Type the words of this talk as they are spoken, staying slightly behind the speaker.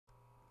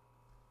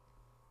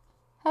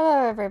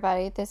Hello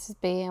everybody, this is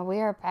B and we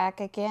are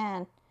back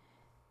again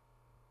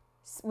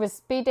with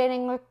speed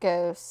dating with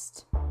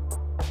Ghost.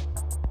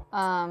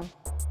 We're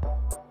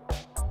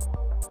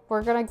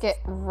gonna get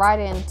right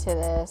into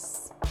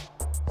this.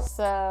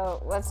 So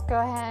let's go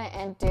ahead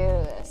and do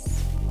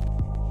this.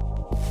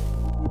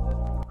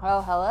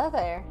 Oh, hello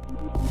there.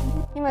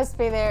 You must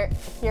be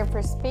here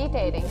for speed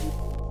dating.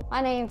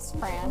 My name's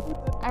Fran.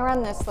 I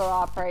run this little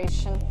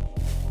operation.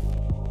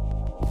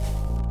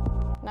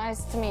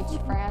 Nice to meet you,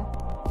 Fran.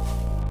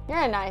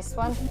 You're a nice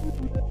one.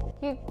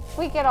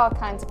 We get all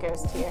kinds of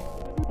ghosts here.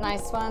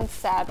 Nice ones,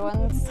 sad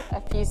ones,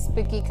 a few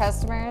spooky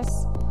customers.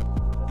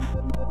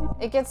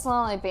 It gets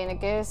lonely being a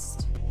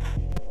ghost.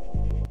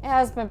 It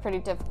has been pretty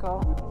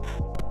difficult.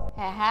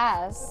 It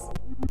has.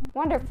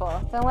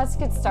 Wonderful. Then let's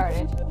get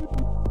started.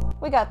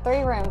 We got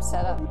 3 rooms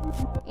set up,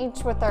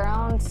 each with their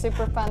own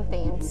super fun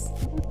themes.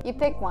 You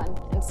pick one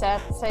and sit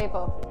at the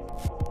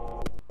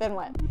table. Then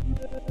what?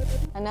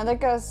 Another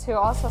ghost who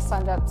also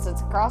signed up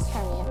sits across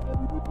from you.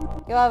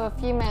 You'll have a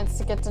few minutes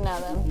to get to know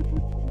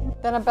them.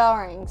 Then a bell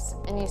rings,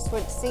 and you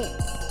switch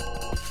seats.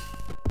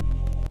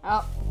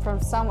 Oh, from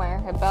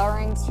somewhere. A bell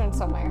rings from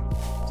somewhere.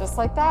 Just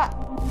like that.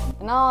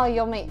 In all,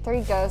 you'll meet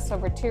 3 ghosts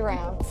over 2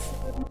 rounds.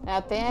 And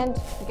at the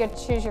end, you get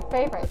to choose your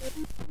favorite.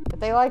 If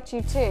they liked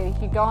you too,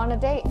 you go on a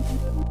date.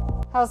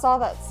 How's all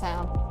that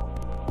sound?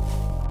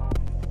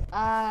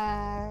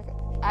 I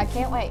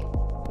can't wait.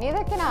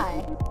 Neither can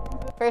I.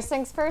 First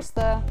things first,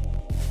 though.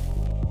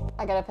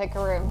 I gotta pick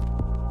a room.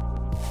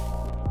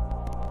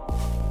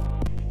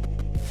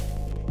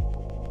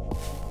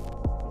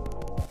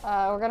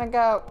 We're gonna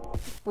go,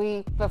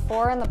 we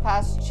before in the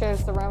past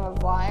chose the room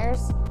of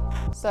liars,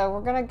 so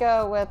we're gonna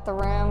go with the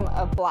room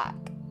of black.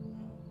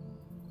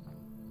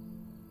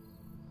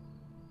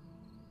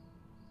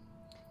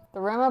 The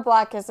room of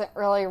black isn't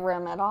really a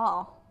room at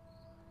all.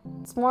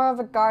 It's more of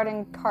a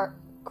garden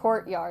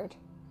courtyard.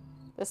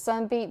 The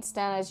sun beats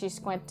down as you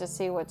squint to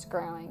see what's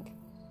growing.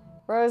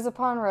 Rows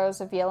upon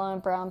rows of yellow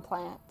and brown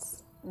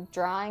plants,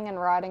 drying and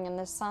rotting in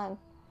the sun.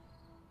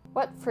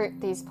 What fruit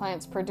these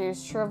plants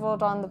produce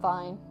shriveled on the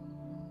vine.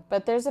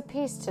 But there's a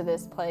peace to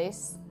this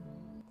place.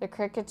 The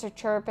crickets are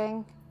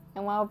chirping,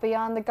 and well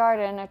beyond the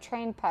garden a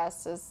train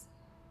passes.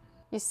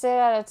 You sit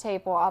at a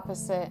table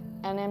opposite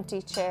an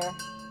empty chair.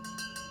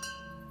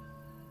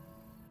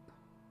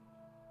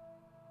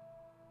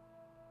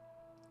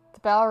 The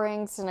bell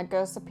rings and a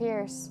ghost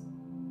appears.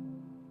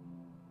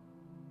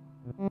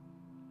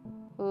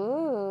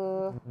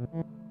 Ooh,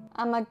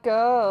 I'm a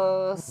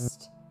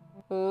ghost.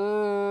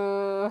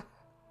 Ooh.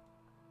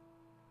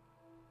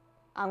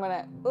 I'm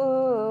gonna,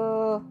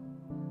 ooh.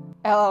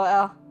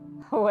 LOL.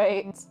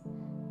 Wait.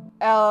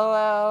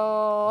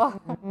 LOL.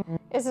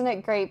 Isn't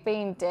it great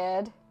being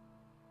dead?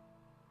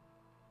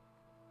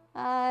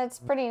 It's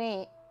pretty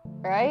neat,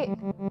 right?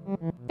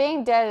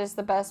 Being dead is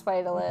the best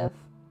way to live.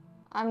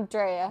 I'm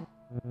Drea.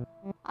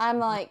 I'm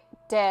like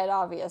dead,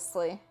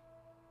 obviously.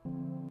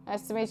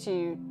 Nice to meet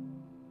you,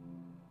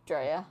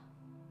 Drea.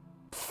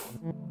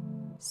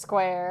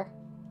 Square.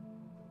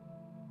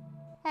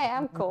 Hey,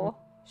 I'm cool.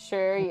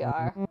 Sure you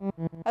are.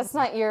 That's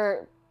not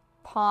your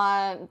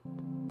Pontiac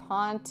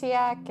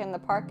in the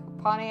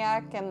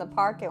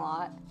parking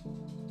lot.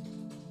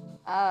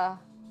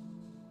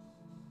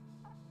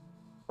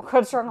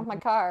 What's wrong with my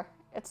car?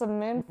 It's a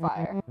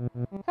moonfire.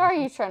 Who are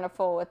you trying to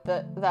fool with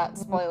that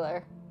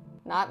spoiler?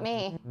 Not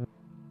me.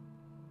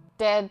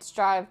 Deads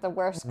drive the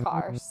worst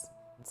cars.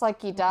 It's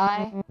like you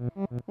die,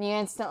 and you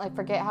instantly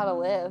forget how to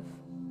live.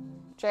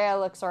 Drea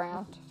looks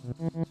around.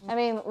 I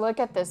mean, look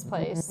at this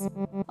place.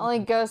 Only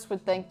ghosts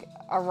would think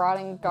a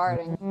rotting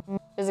garden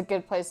is a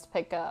good place to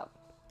pick up.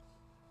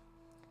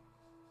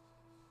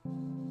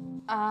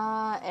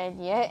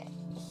 And yet,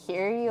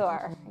 here you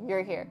are.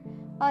 You're here.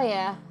 Oh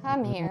yeah,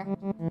 I'm here.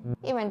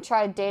 Even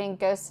tried dating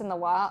ghosts in the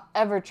wild.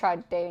 Ever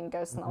tried dating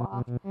ghosts in the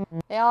wild?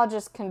 They all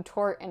just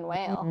contort and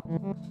wail.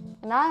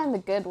 And not in the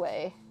good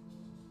way.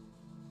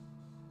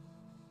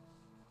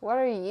 What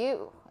are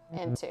you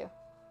into?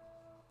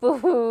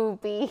 Boo,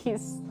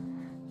 bees.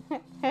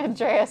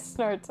 Andrea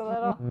snorts a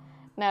little.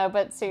 No,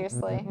 but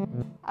seriously,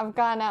 I've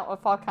gone out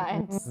with all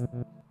kinds.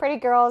 Pretty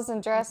girls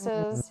in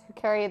dresses who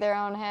carry their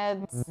own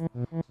heads.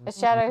 A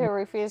shadow who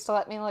refused to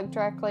let me look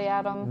directly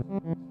at them.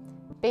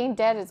 Being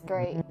dead is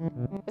great.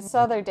 It's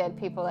other dead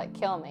people that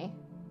kill me.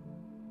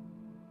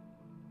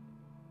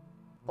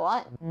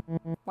 Blunt.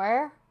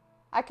 Where?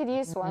 I could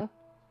use one.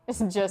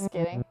 Just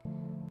kidding.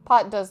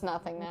 Pot does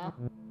nothing now.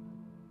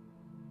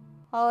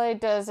 Holly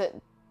does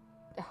it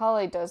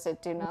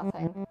do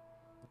nothing.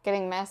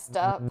 Getting messed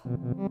up.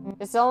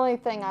 It's the only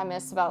thing I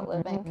miss about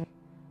living.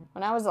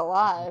 When I was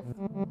alive,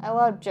 I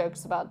loved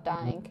jokes about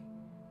dying.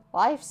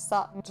 Life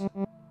sucked.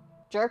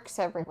 Jerks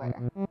everywhere.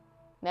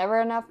 Never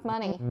enough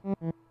money.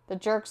 The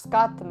jerks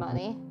got the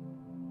money.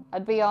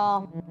 I'd be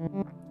all,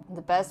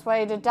 the best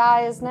way to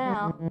die is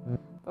now,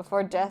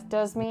 before death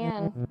does me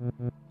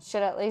in.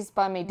 Should at least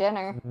buy me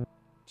dinner.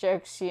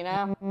 Jokes, you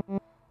know.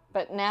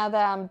 But now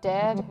that I'm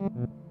dead,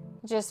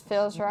 it just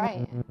feels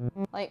right.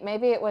 Like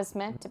maybe it was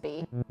meant to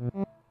be.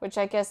 Which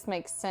I guess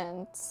makes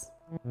sense.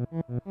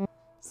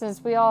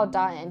 Since we all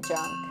die in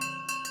junk.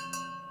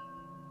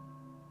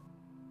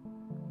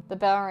 The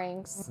bell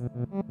rings.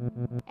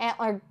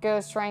 Antler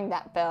ghost rang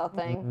that bell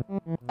thing.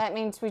 That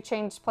means we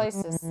changed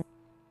places.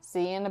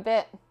 See you in a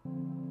bit.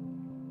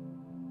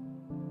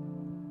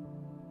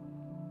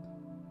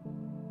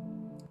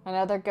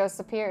 Another ghost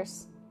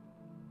appears.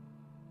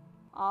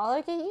 Oh,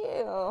 look at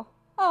you.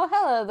 Oh,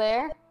 hello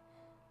there.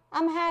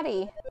 I'm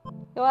Hattie.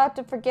 You'll have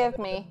to forgive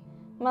me.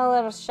 I'm a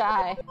little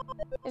shy.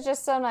 It's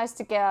just so nice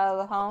to get out of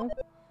the home.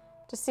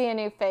 To see a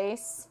new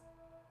face.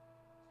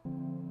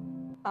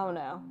 Oh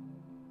no.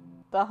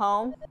 The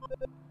home?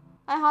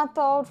 I haunt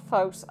the old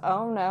folks.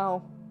 Oh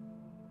no.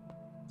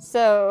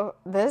 So,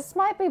 this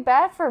might be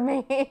bad for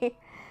me.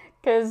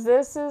 Because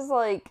this is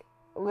like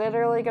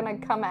literally gonna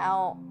come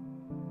out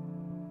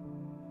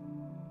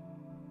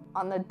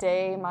on the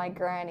day my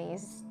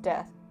granny's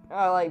death.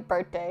 Or like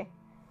birthday.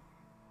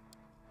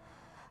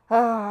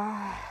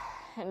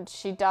 And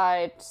she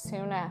died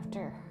soon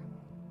after.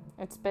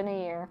 It's been a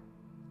year.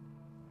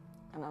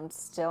 And I'm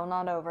still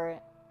not over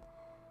it.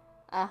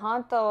 I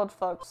haunt the old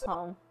folks'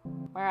 home,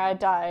 where I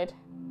died.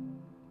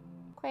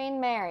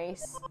 Queen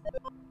Mary's.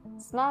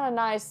 It's not a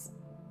nice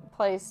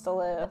place to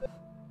live,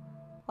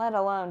 let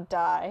alone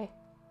die.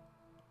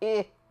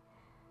 Eh.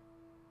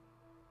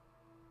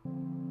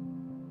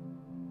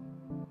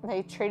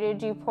 They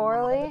treated you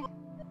poorly?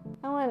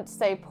 I wouldn't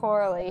say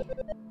poorly.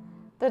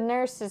 The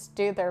nurses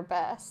do their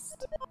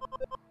best.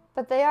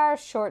 But they are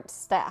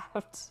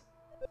short-staffed.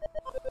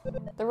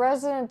 The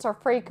residents are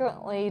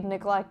frequently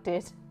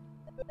neglected.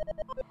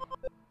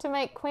 To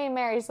make Queen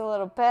Mary's a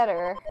little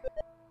better,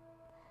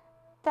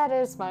 that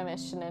is my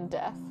mission in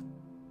death.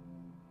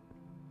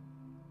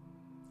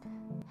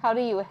 How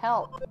do you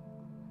help?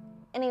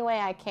 Any way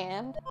I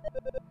can.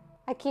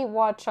 I keep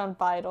watch on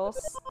vitals,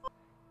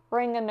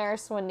 bring a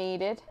nurse when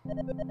needed,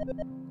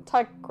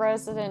 tuck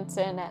residents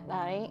in at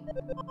night.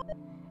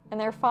 In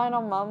their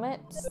final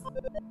moments,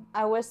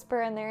 I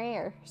whisper in their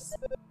ears.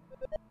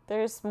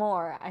 There's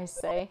more, I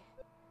say.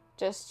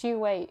 Just you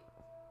wait.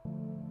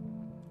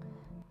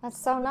 That's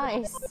so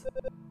nice.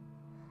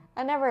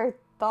 I never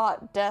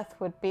thought death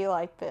would be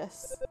like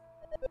this.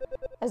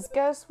 As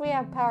ghosts, we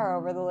have power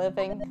over the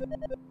living,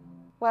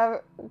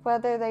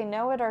 whether they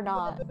know it or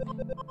not.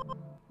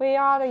 We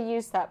ought to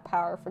use that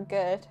power for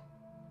good.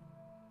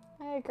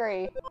 I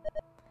agree.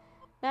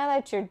 Now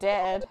that you're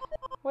dead,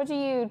 what do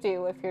you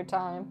do with your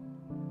time?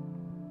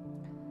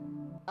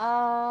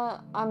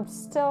 I'm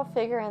still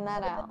figuring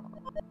that out.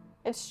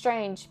 It's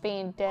strange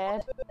being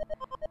dead.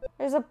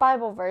 There's a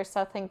Bible verse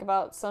I think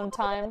about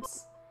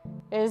sometimes.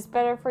 It is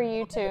better for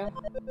you to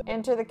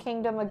enter the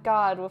kingdom of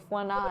God with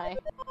one eye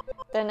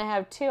than to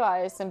have two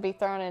eyes and be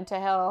thrown into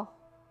hell,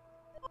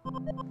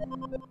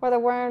 where the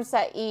worms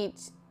that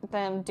eat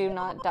them do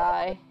not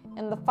die,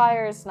 and the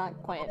fire is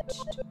not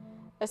quenched.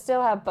 I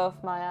still have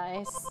both my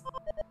eyes,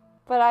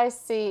 but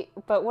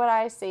what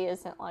I see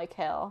isn't like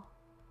hell.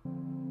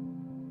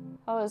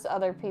 Oh, is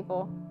other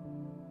people?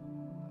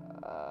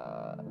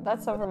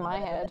 That's over my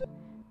head.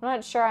 I'm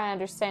not sure I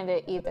understand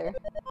it either.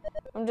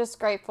 I'm just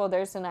grateful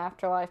there's an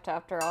afterlife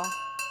after all.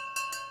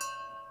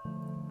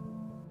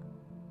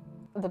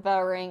 The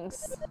bell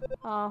rings.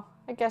 Oh,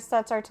 I guess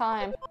that's our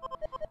time.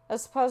 I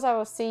suppose I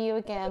will see you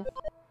again.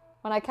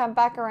 When I come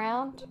back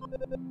around,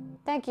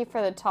 thank you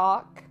for the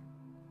talk.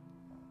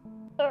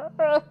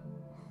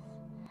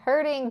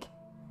 Hurting.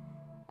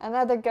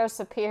 Another ghost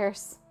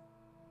appears.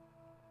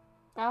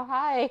 Oh,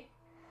 hi.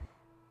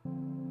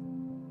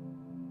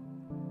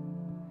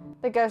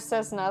 The ghost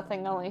says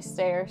nothing, only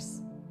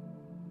stares.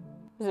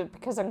 Is it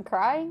because I'm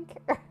crying?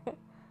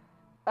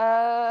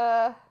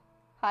 Hi.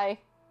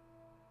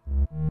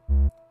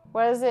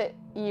 What is it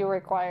you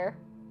require?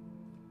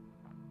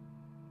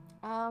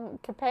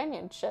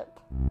 Companionship.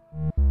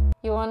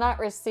 You will not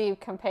receive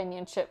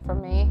companionship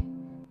from me.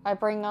 I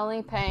bring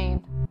only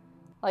pain,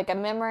 like a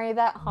memory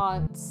that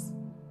haunts,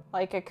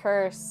 like a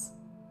curse.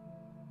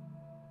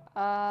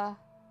 Who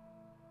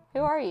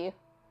are you?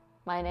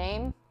 My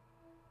name?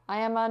 I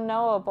am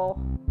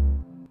unknowable.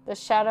 The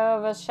shadow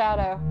of a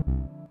shadow.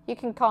 You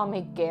can call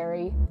me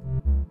Gary.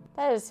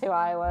 That is who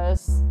I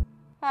was.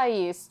 I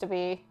used to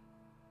be.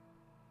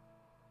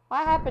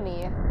 What happened to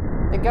you?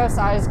 The ghost's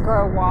eyes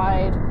grow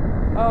wide.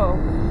 Oh.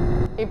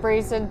 He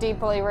breathes in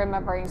deeply,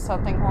 remembering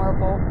something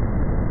horrible.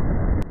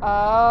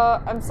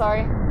 I'm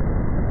sorry.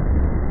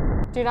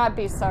 Do not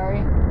be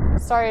sorry.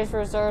 Sorry is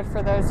reserved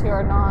for those who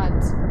are not.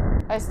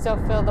 I still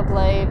feel the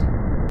blade.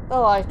 The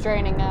life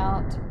draining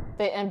out.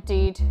 The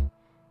emptied.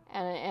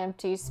 And an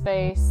empty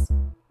space.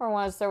 Where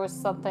once there was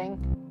something.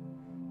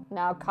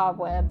 Now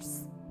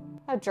cobwebs.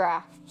 A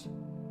draft.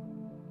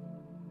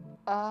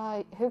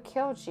 Who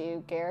killed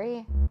you,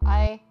 Gary?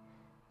 I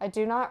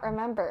do not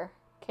remember.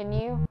 Can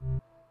you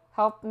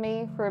help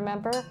me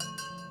remember?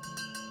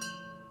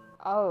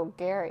 Oh,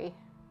 Gary.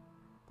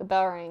 The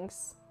bell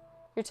rings.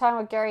 Your time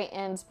with Gary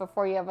ends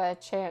before you have a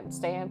chance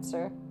to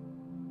answer.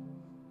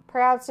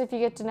 Perhaps if you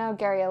get to know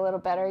Gary a little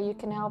better, you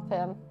can help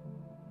him.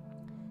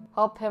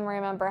 Help him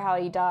remember how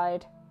he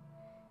died.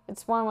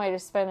 It's one way to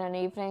spend an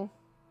evening.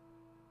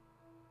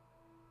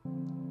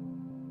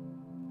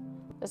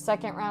 The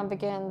second round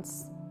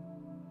begins.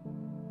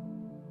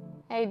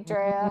 Hey,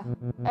 Drea.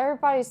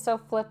 Everybody's so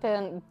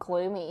flippin' and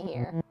gloomy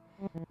here.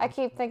 I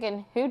keep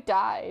thinking, who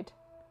died?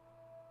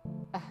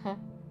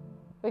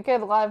 We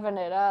could liven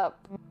it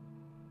up.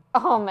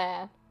 Oh,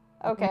 man.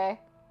 Okay.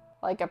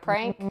 Like a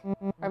prank?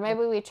 Or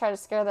maybe we try to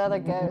scare the other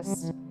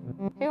ghost.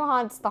 Who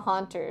haunts the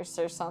haunters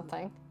or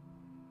something?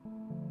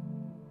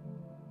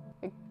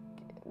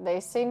 They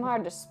seem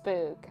hard to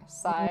spook.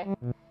 Sigh.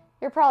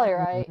 You're probably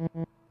right.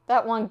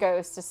 That one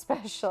ghost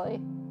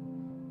especially.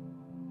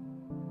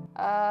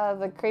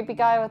 The creepy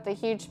guy with the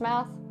huge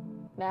mouth?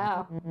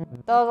 No.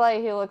 The old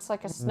lady who looks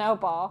like a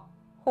snowball.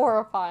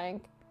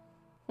 Horrifying.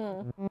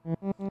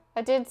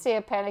 I did see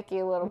a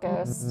panicky little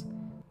ghost.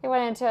 He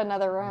went into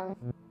another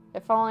room.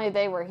 If only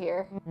they were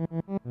here.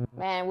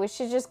 Man, we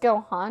should just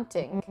go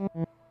haunting.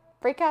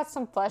 Break out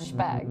some flesh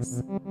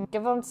bags.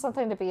 Give them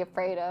something to be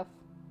afraid of.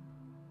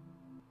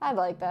 I'd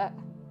like that.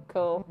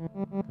 Cool.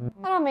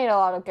 I don't meet a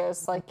lot of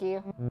ghosts like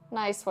you.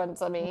 Nice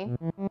ones, I mean.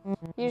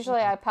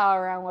 Usually I pal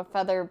around with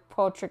other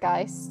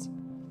poltergeists.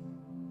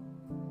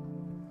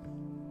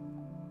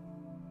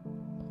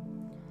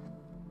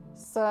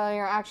 So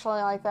you're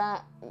actually like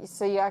that?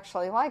 So you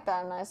actually like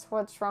that? Nice.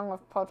 What's wrong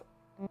with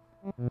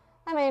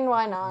I mean,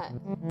 why not?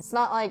 It's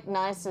not like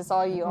nice is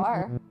all you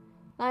are.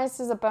 Nice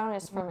is a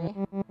bonus for me.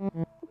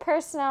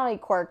 Personality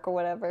quirk or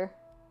whatever.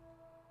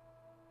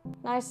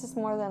 Nice is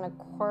more than a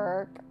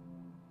quirk.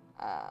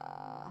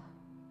 I'm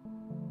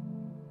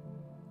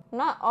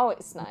not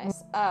always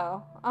nice.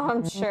 Oh,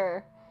 I'm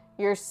sure.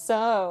 You're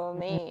so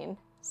mean.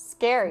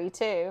 Scary,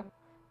 too.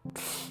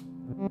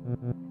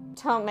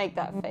 Don't make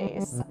that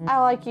face. I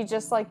like you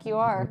just like you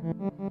are.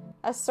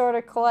 I sort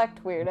of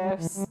collect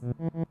weirdos.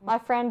 My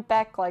friend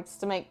Beck likes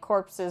to make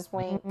corpses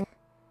wink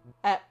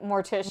at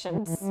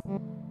morticians,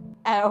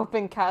 at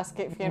open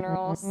casket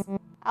funerals.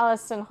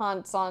 Allison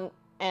haunts on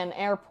an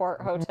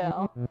airport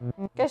hotel.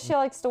 Guess she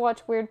likes to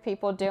watch weird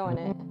people doing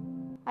it.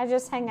 I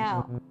just hang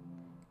out.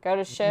 Go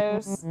to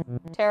shows.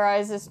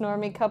 Terrorize this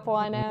normie couple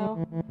I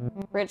know.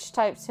 Rich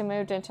types who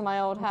moved into my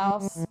old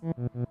house.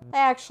 They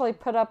actually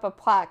put up a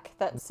plaque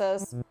that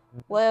says,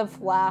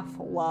 live, laugh,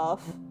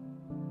 love.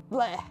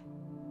 Bleh.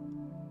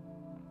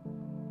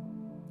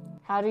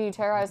 How do you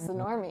terrorize the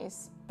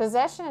normies?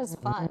 Possession is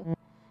fun.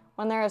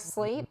 When they're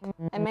asleep,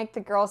 I make the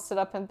girl sit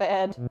up in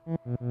bed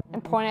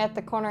and point at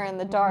the corner in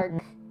the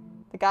dark.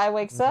 The guy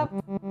wakes up,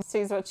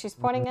 sees what she's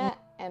pointing at,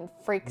 and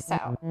freaks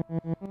out.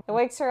 It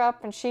wakes her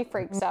up and she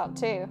freaks out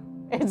too.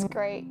 It's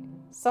great.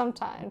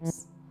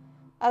 Sometimes.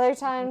 Other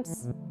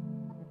times,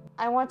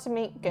 I want to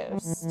meet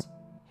ghosts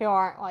who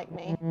aren't like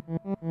me.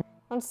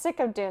 I'm sick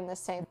of doing the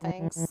same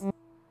things.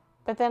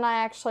 But then I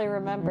actually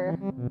remember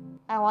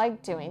I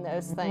like doing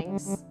those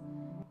things.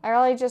 I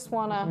really just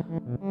want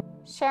to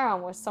share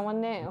them with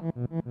someone new.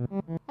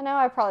 I know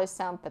I probably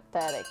sound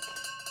pathetic.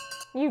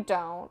 You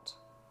don't.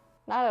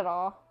 Not at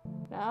all.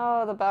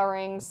 No, the bell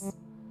rings.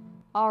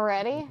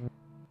 Already?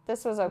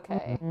 This was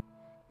okay.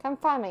 Come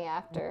find me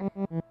after.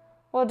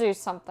 We'll do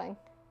something.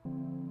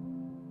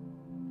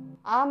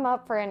 I'm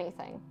up for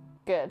anything.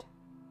 Good.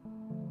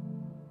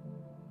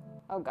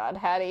 Oh God,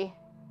 Hattie.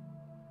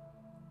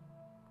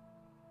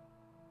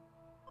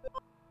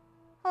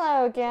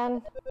 Hello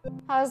again.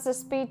 How's the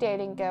speed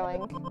dating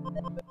going?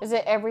 Is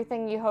it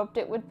everything you hoped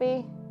it would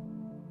be?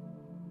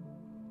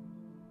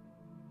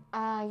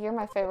 You're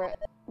my favorite.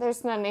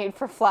 There's no need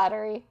for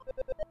flattery.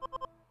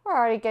 We're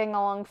already getting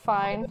along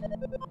fine.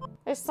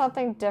 There's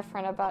something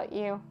different about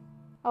you.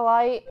 A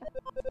light.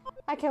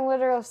 I can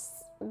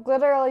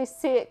literally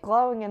see it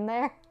glowing in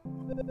there.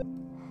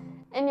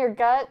 In your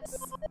guts.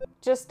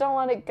 Just don't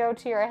let it go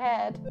to your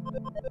head.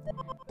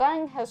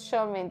 Dying has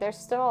shown me there's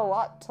still a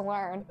lot to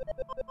learn.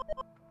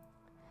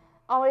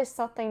 Always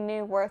something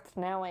new worth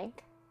knowing.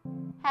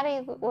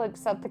 Hattie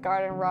looks at the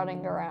garden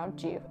rotting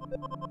around you.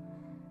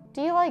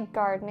 Do you like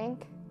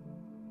gardening?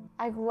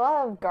 I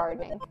love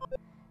gardening.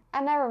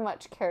 I never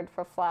much cared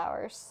for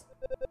flowers.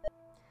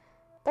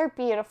 They're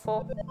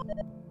beautiful,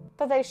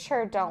 but they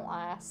sure don't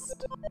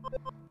last.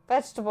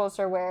 Vegetables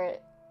are where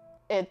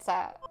it's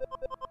at.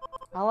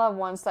 I love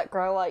ones that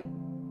grow like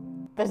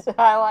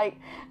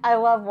I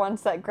love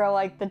ones that grow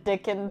like the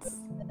Dickens.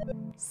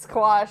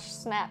 Squash,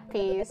 snap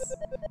peas,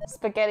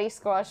 spaghetti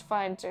squash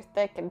vines are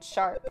thick and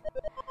sharp.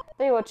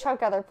 They will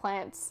choke other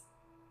plants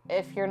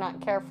if you're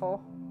not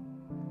careful.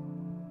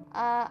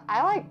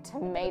 I like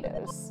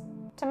tomatoes.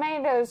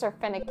 Tomatoes are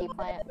finicky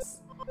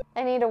plants.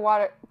 They need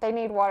water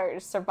to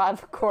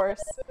survive, of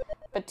course,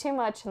 but too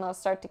much and they'll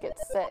start to get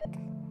sick.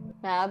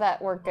 Now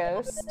that we're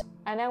ghosts,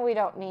 I know we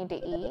don't need to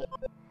eat.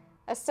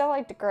 I still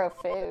like to grow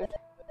food.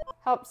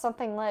 Help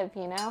something live,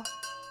 you know?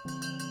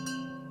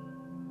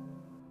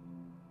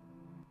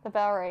 The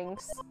bell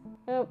rings.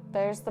 Oop,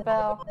 there's the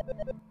bell.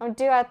 I'm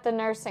due at the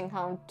nursing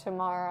home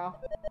tomorrow.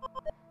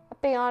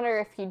 I'd be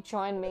honored if you'd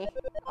join me.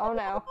 Oh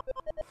no.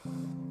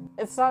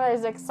 It's not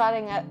as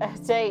exciting a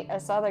date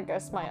as other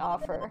ghosts might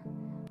offer,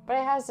 but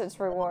it has its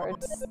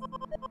rewards.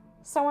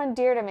 Someone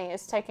dear to me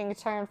is taking a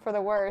turn for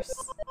the worse.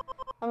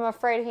 I'm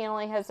afraid he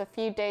only has a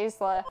few days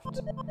left.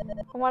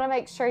 I want to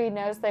make sure he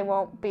knows they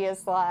won't be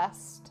his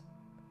last.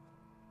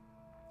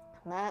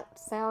 That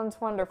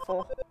sounds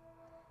wonderful.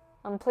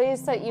 I'm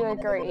pleased that you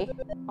agree.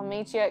 I'll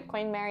meet you at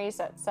Queen Mary's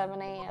at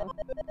 7 a.m.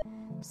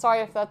 Sorry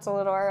if that's a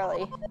little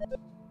early.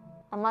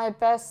 I'm my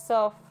best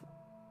self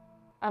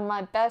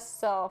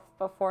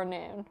before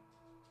noon.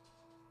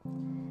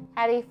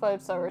 Hattie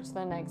floats over to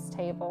the next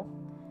table.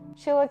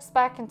 She looks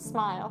back and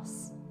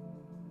smiles.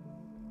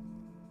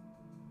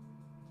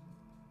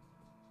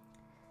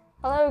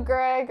 Hello,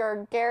 Greg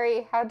or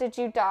Gary. How did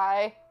you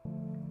die?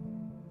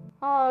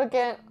 Hello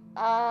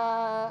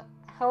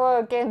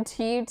again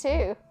to you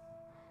too.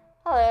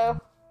 Hello.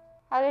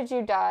 How did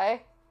you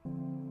die?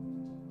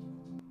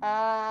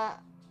 How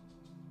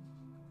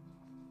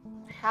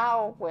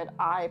would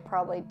I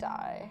probably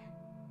die?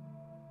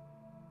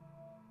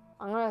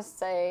 I'm gonna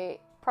say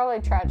probably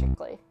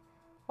tragically.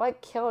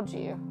 What killed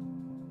you?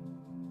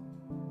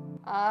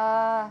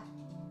 I'm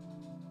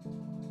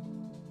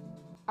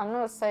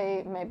gonna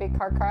say maybe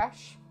car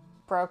crash.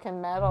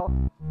 Broken metal.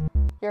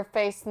 Your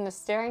face in the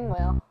steering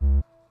wheel.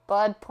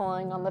 Blood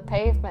pooling on the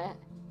pavement.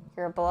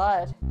 Your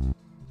blood.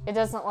 It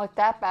doesn't look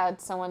that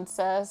bad, someone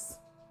says.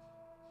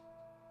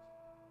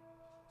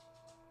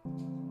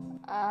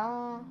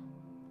 I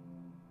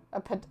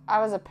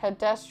was a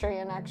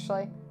pedestrian,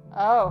 actually.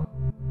 Oh.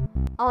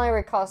 I only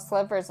recall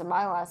slivers of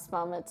my last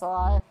moments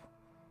alive.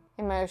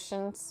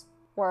 Emotions.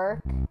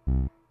 Work.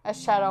 A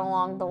shadow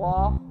along the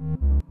wall.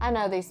 I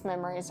know these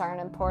memories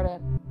aren't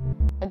important.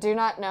 I do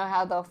not know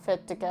how they'll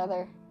fit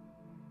together.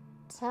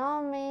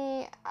 Tell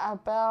me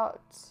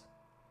about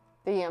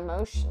the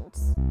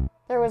emotions.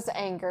 There was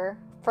anger,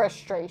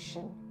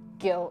 frustration,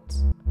 guilt.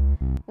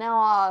 Now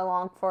all I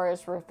long for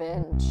is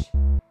revenge.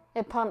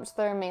 It pumps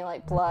through me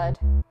like blood.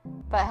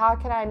 But how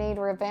can I need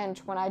revenge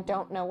when I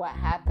don't know what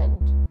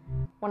happened?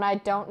 When I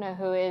don't know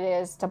who it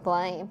is to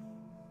blame?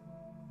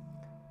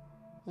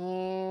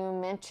 You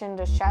mentioned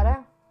a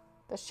shadow?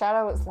 The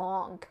shadow is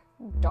long,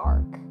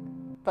 dark,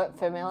 but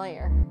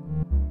familiar.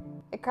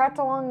 It crept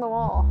along the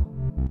wall.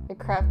 It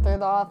crept through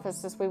the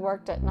office as we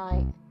worked at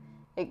night.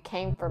 It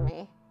came for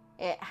me.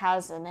 It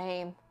has a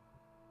name.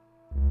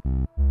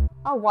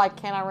 Oh, why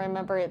can't I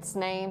remember its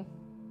name?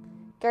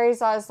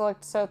 Gary's eyes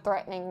looked so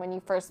threatening when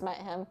you first met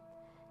him.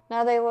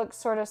 Now they look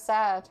sort of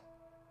sad.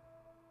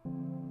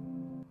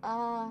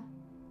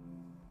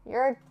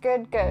 You're a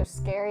good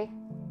ghost, Gary.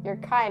 Your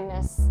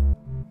kindness.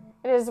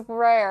 It is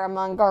rare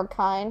among our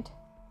kind.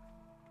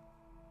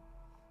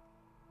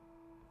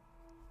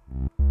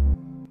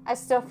 I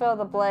still feel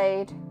the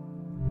blade.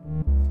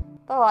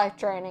 The life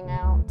draining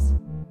out.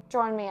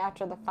 Join me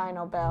after the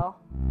final bell.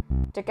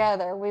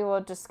 Together, we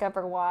will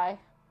discover why.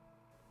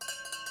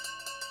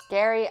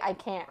 Gary, I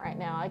can't right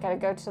now. I gotta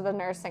go to the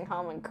nursing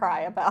home and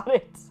cry about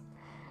it.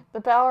 The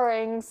bell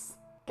rings.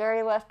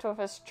 Gary left with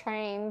a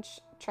strange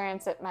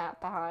transit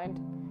map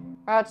behind.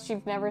 Routes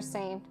you've never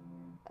seen.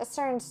 A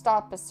certain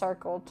stop is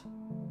circled.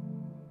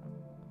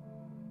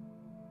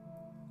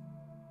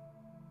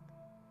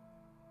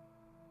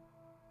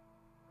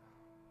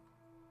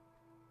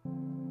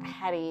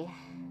 Hattie.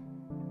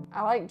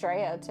 I like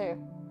Drea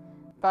too.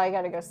 But I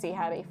gotta go see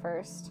Hattie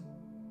first.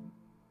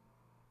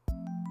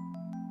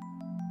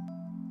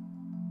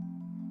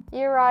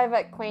 You arrive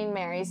at Queen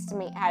Mary's to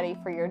meet Hattie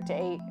for your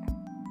date.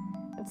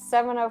 It's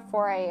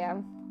 7:04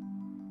 a.m.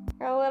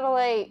 You're a little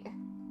late.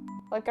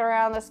 Looking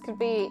around, this could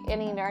be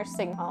any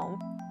nursing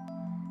home.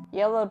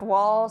 Yellowed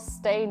walls,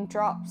 stained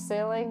drop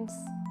ceilings.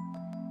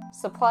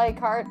 Supply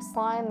carts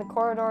line the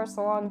corridors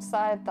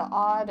alongside the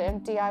odd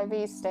empty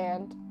IV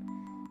stand.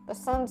 The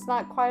sun's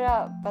not quite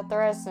up, but the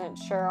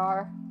residents sure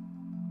are.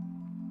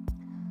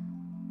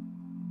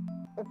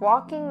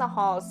 Walking the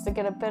halls to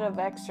get a bit of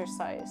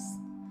exercise.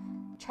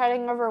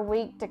 Chatting over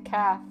weak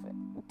decaf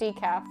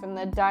in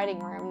the dining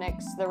room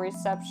next to the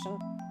reception.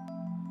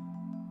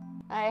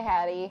 Hi,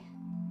 Hattie.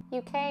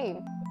 You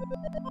came.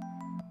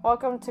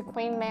 Welcome to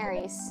Queen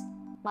Mary's,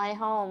 my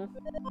home.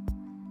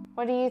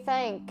 What do you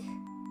think?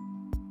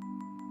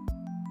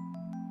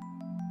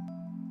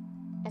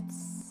 It's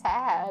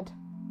sad.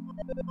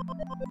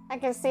 I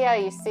can see how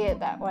you see it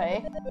that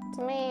way.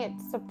 To me,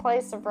 it's a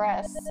place of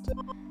rest,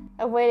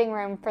 a waiting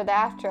room for the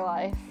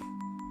afterlife.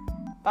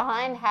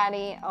 Behind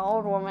Hattie, an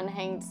old woman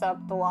hangs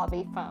up the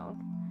lobby phone.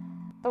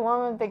 The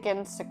woman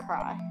begins to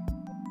cry.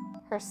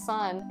 Her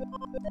son,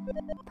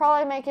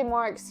 probably making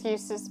more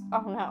excuses.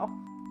 Oh no.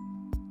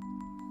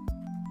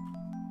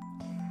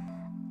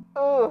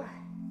 Ooh.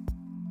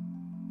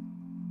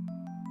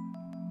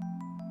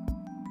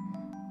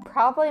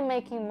 Probably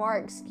making more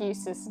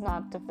excuses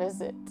not to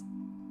visit.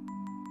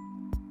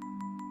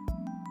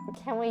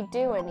 Can we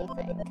do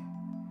anything?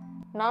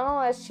 Not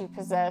unless you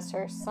possess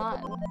her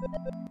son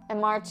and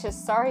march his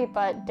sorry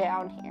butt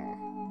down here.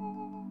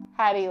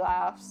 Hattie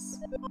laughs.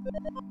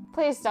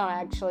 Please don't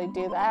actually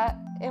do that.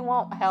 It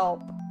won't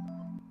help.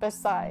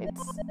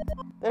 Besides,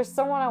 there's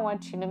someone I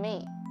want you to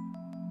meet.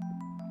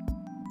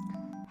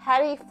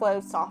 Hattie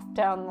floats off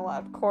down the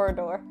left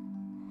corridor.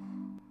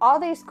 All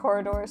these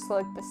corridors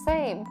look the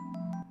same,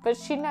 but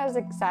she knows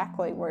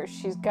exactly where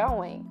she's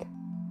going.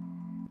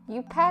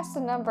 You pass a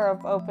number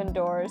of open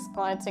doors,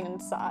 glancing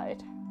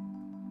inside.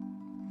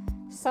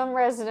 Some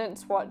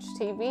residents watch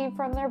TV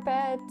from their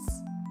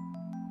beds.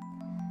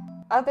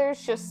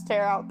 Others just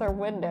stare out their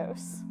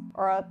windows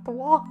or at the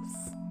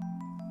walls.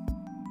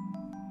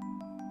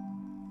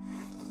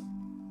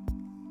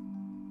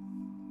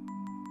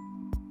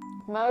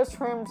 Most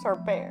rooms are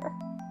bare.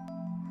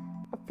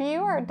 A few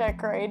are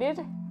decorated.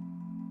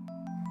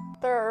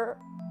 There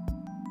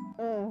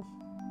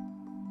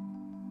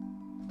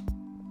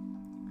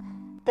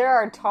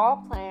are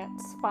tall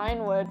plants,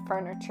 fine wood,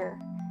 furniture.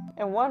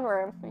 In one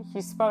room,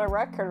 you spot a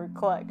record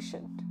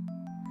collection.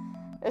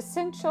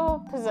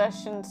 Essential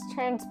possessions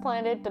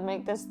transplanted to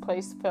make this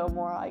place feel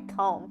more like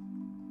home.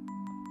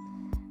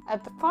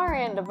 At the far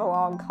end of a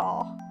long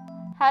hall,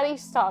 Hattie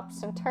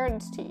stops and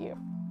turns to you.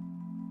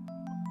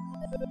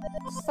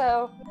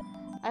 So,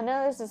 I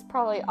know this is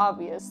probably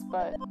obvious,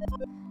 but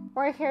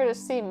we're here to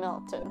see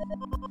Milton.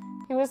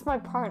 He was my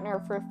partner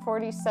for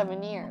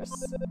 47 years.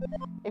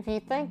 If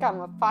you think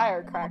I'm a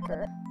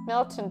firecracker,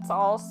 Milton's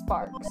all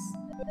sparks.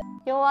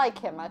 You'll like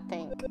him, I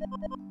think.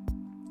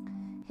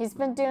 He's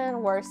been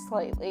doing worse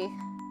lately.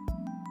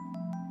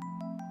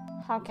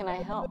 How can I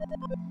help?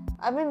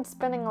 I've been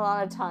spending a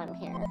lot of time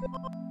here.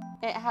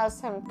 It has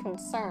him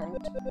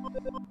concerned.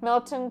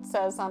 Milton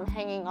says I'm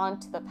hanging on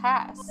to the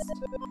past.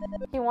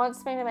 He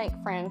wants me to make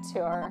friends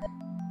who are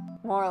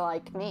more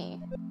like me.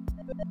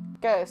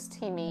 Ghost,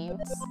 he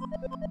means.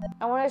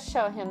 I want to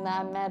show him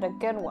that I met a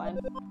good one.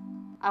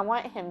 I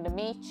want him to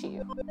meet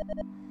you.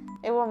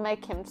 It will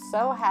make him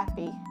so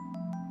happy.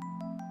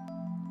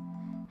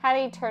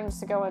 Hattie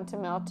turns to go into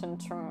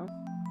Milton's room.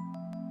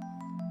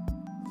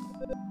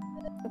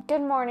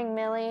 Good morning,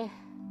 Millie.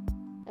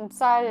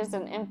 Inside is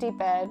an empty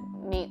bed,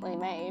 neatly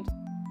made.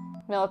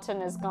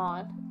 Milton is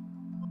gone.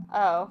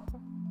 Oh,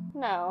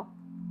 no.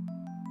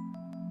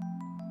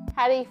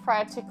 Hattie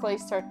frantically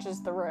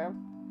searches the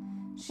room.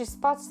 She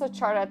spots the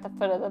chart at the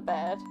foot of the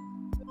bed.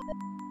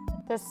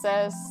 This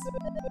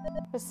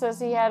says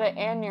he had an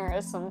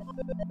aneurysm.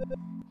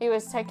 He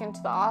was taken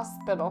to the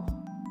hospital.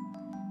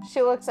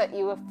 She looks at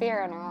you with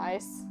fear in her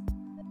eyes.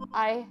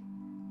 I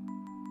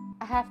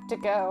have to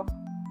go.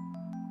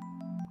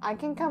 I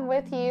can come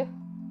with you.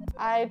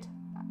 I'd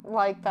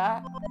like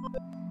that.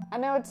 I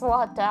know it's a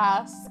lot to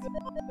ask,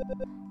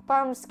 but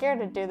I'm scared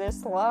to do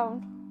this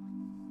alone.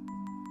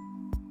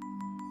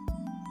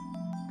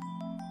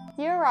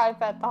 You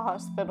arrive at the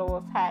hospital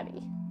with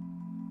Hattie.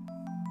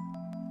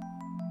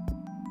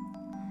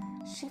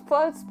 She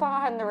floats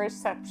behind the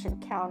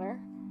reception counter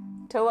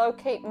to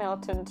locate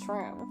Milton's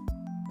room.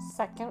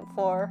 Second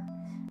floor,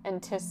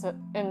 intensive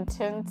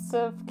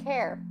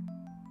care.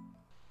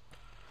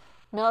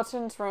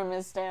 Milton's room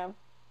is dim.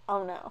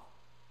 Oh no.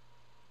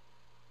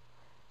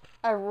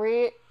 A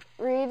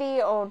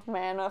reedy old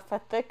man with a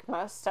thick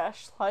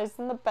mustache lies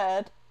in the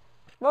bed,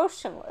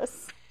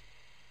 motionless.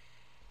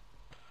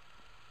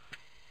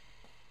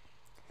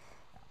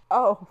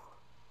 Oh,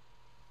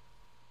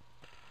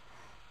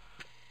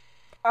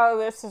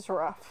 this is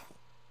rough.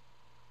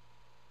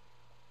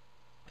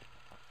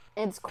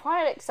 It's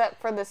quiet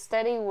except for the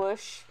steady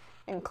whoosh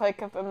and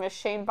click of a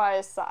machine by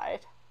his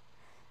side.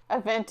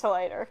 A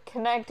ventilator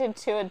connected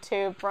to a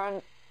tube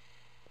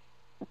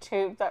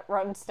that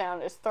runs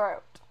down his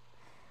throat.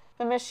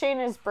 The machine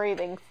is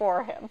breathing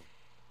for him.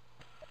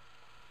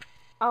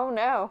 Oh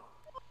no.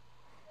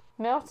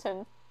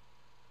 Milton.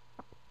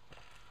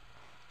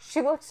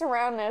 She looks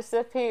around as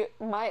if he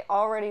might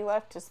already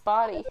left his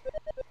body.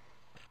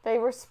 They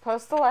were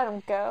supposed to let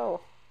him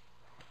go.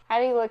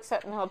 Hattie looks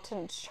at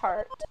Milton's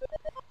chart.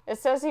 It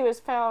says he was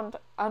found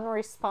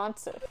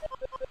unresponsive.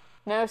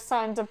 No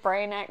signs of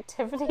brain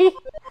activity,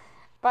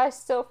 but I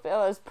still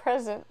feel his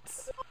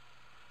presence.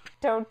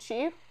 Don't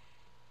you?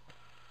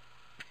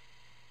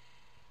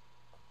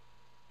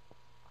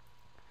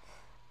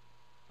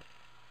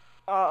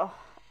 Oh.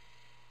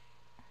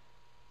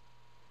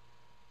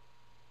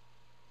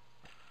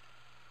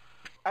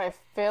 I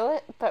feel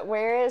it, but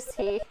where is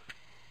he?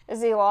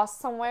 Is he lost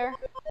somewhere?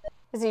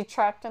 Is he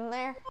trapped in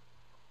there?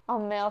 Oh,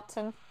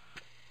 Milton.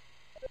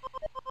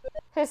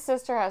 His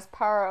sister has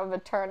power of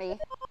attorney.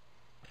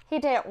 He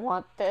didn't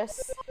want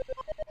this.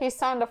 He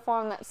signed a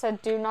form that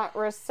said, do not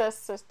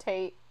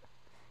resuscitate.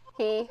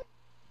 He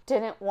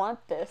didn't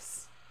want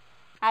this.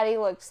 Addie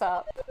looks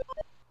up.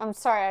 I'm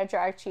sorry I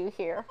dragged you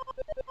here.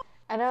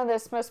 I know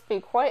this must be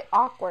quite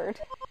awkward.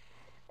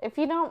 If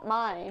you don't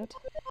mind,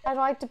 I'd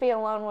like to be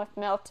alone with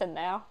Milton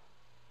now.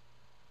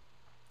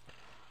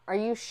 Are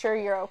you sure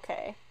you're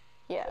okay?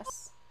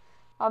 Yes.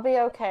 I'll be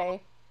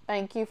okay.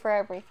 Thank you for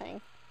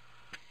everything.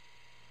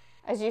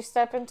 As you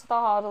step into the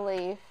hall to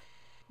leave,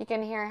 you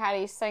can hear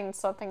Hattie saying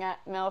something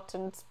at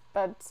Milton's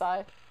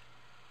bedside.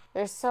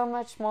 There's so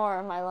much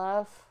more, my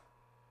love.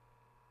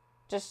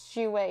 Just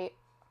you wait.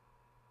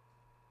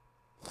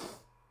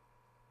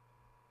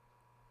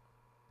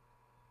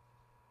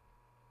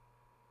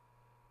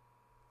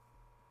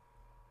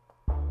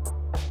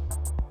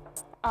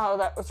 Oh,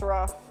 that was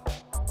rough.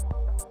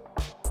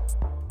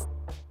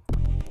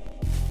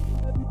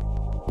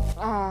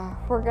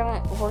 we're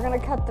gonna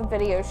cut the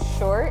video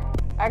short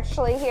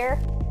actually here,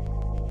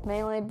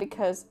 mainly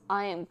because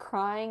I am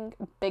crying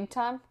big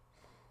time.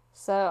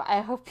 So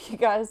I hope you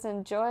guys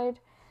enjoyed.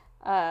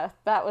 That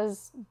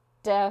was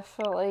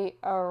definitely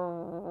a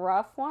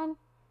rough one.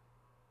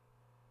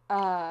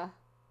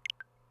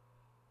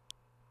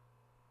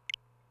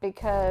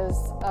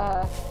 Because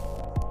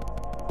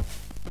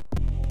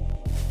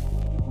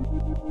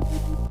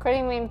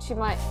quitting means she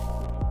might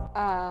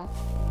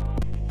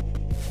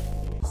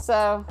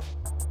so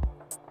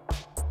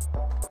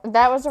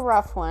that was a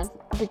rough one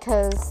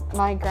because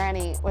my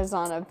granny was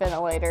on a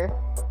ventilator.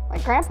 My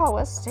grandpa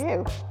was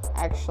too,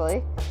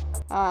 actually.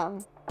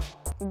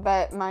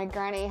 But my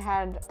granny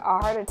had a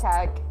heart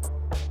attack,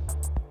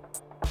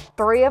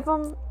 3 of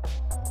them,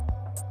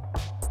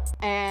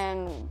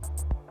 and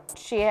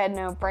she had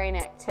no brain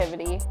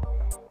activity,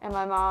 and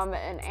my mom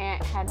and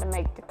aunt had to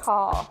make the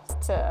call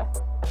to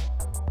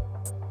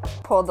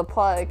pull the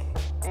plug,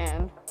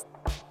 and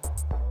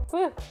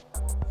whew,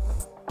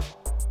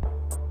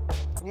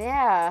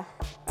 yeah.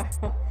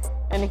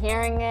 And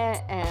hearing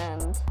it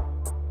and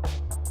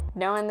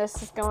knowing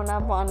this is going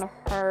up on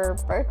her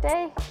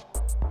birthday,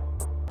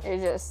 it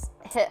just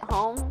hit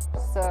home.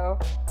 So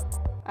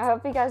I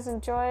hope you guys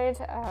enjoyed.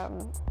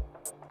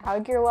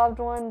 Hug your loved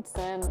ones,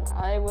 and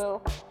I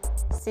will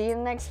see you in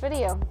the next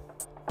video.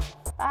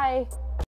 Bye.